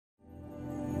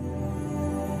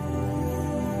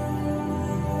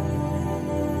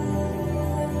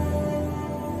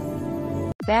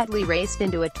Batley raced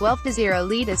into a 12-0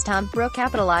 lead as Tom Brook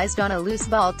capitalized on a loose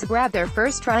ball to grab their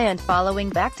first try, and following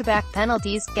back-to-back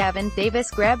penalties, Gavin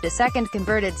Davis grabbed a second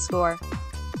converted score.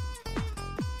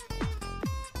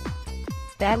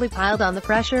 Batley piled on the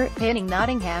pressure, pinning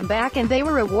Nottingham back, and they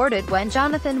were rewarded when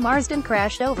Jonathan Marsden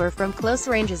crashed over from close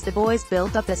range as the boys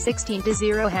built up a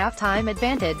 16-0 half-time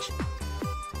advantage.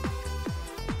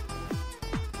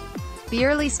 The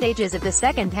early stages of the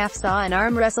second half saw an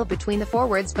arm wrestle between the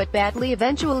forwards, but Batley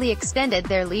eventually extended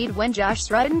their lead when Josh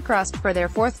Srutton crossed for their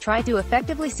fourth try to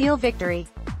effectively seal victory.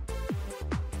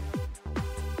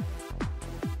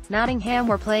 Nottingham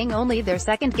were playing only their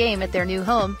second game at their new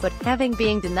home, but, having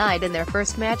been denied in their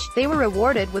first match, they were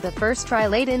rewarded with a first try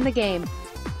late in the game.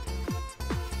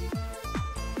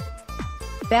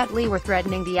 Batley were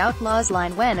threatening the Outlaws'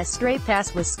 line when a straight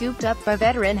pass was scooped up by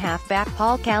veteran halfback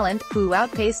Paul Calland, who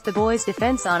outpaced the boys'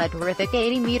 defense on a terrific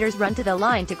 80 meters run to the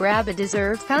line to grab a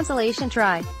deserved consolation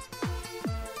try.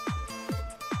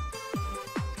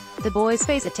 The boys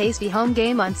face a tasty home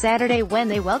game on Saturday when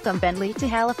they welcome Bentley to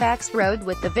Halifax Road,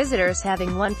 with the visitors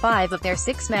having won 5 of their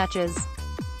 6 matches.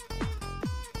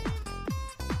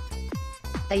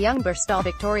 A young Bristol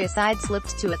Victoria side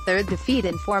slipped to a third defeat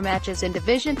in 4 matches in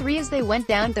Division 3 as they went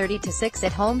down 30-6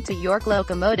 at home to York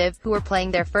Locomotive, who were playing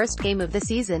their first game of the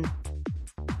season.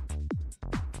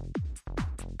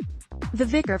 The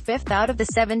Vic are 5th out of the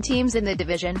 7 teams in the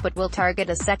division, but will target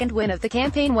a second win of the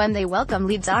campaign when they welcome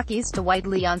Leeds Accies to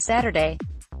Whiteley on Saturday.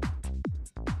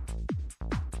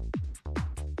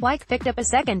 Wyke picked up a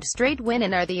second straight win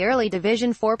and are the early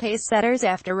Division 4 pace setters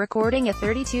after recording a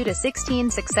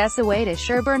 32-16 success away to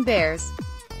Sherburn Bears.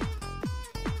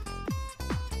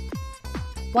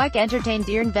 Wyke entertained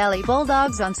Dearne Valley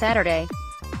Bulldogs on Saturday.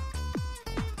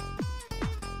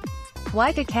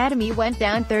 Wyke Academy went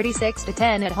down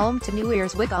 36-10 at home to New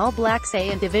Earswick All Blacks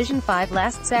A in Division 5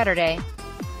 last Saturday.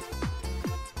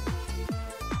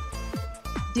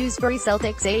 Dewsbury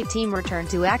Celtics A team returned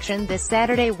to action this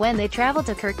Saturday when they traveled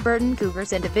to Kirkburton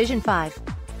Cougars in Division 5.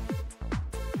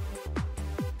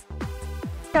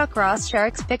 Cross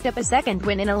Sharks picked up a second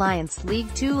win in Alliance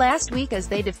League 2 last week as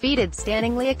they defeated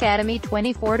Stanley Academy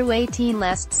 24-18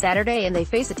 last Saturday, and they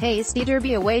face a tasty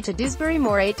derby away to Dewsbury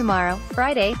Moray tomorrow,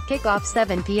 Friday, kick-off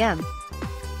 7 p.m.